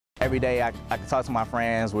every day I can talk to my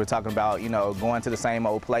friends. We're talking about, you know, going to the same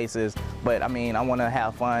old places, but I mean, I want to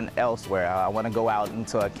have fun elsewhere. I want to go out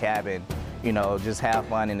into a cabin, you know, just have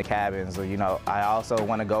fun in the cabins. Or, you know, I also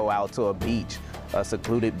want to go out to a beach, a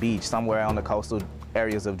secluded beach somewhere on the coastal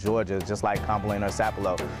areas of Georgia, just like Cumberland or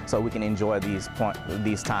Sapelo, so we can enjoy these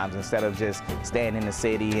times instead of just staying in the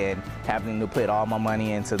city and having to put all my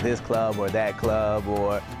money into this club or that club,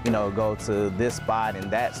 or, you know, go to this spot and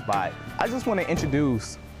that spot. I just want to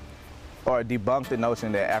introduce or debunk the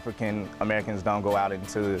notion that African Americans don't go out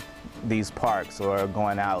into these parks or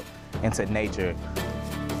going out into nature.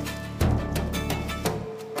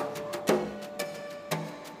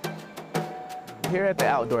 Here at the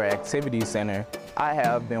Outdoor Activity Center, I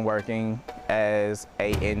have been working as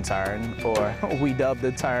an intern, or we dub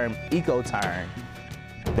the term eco-turn.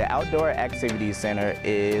 The Outdoor Activity Center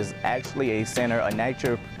is actually a center, a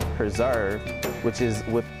nature preserve, which is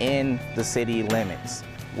within the city limits.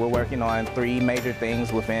 We're working on 3 major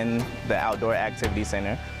things within the Outdoor Activity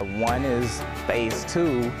Center. One is phase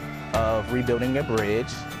 2 of rebuilding a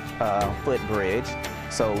bridge, footbridge,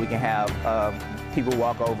 so we can have people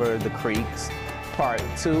walk over the creeks. Part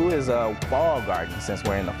 2 is a fall garden, since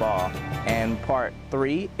we're in the fall. And part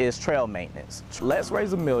 3 is trail maintenance. Let's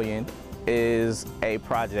Raise a Million is a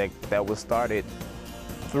project that was started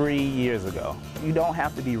 3 years ago. You don't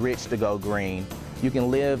have to be rich to go green. You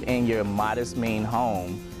can live in your modest mean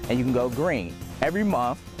home and you can go green. Every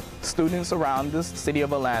month, students around the city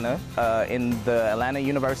of Atlanta, in the Atlanta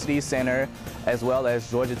University Center, as well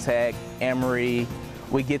as Georgia Tech, Emory,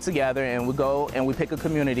 we get together and we go and we pick a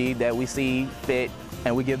community that we see fit,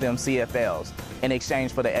 and we give them CFLs in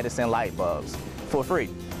exchange for the Edison light bulbs for free.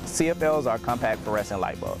 CFLs are compact fluorescent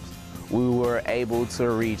light bulbs. We were able to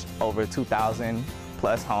reach over 2,000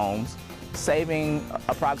 plus homes, saving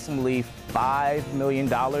approximately $5 million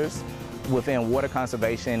within water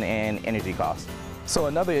conservation and energy costs. So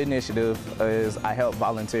another initiative is I help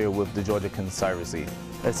volunteer with the Georgia Conservancy.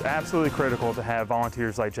 It's absolutely critical to have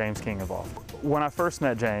volunteers like James King involved. When I first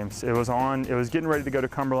met James, it was getting ready to go to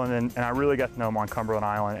Cumberland, and I really got to know him on Cumberland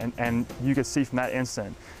Island, and you could see from that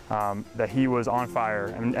instant that he was on fire,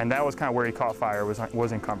 and that was kind of where he caught fire,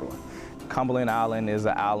 was in Cumberland. Cumberland Island is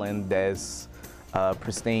an island that's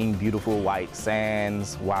pristine, beautiful white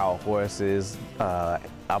sands, wild horses,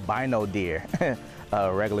 albino deer,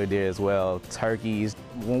 regular deer as well, turkeys.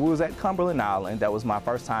 When we was at Cumberland Island, that was my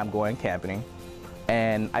first time going camping.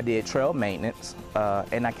 And I did trail maintenance,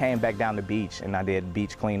 and I came back down the beach and I did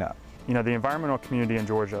beach cleanup. You know, the environmental community in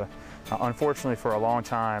Georgia, unfortunately for a long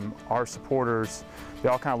time, our supporters, they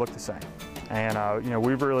all kind of look the same. And you know,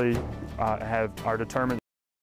 we really are determined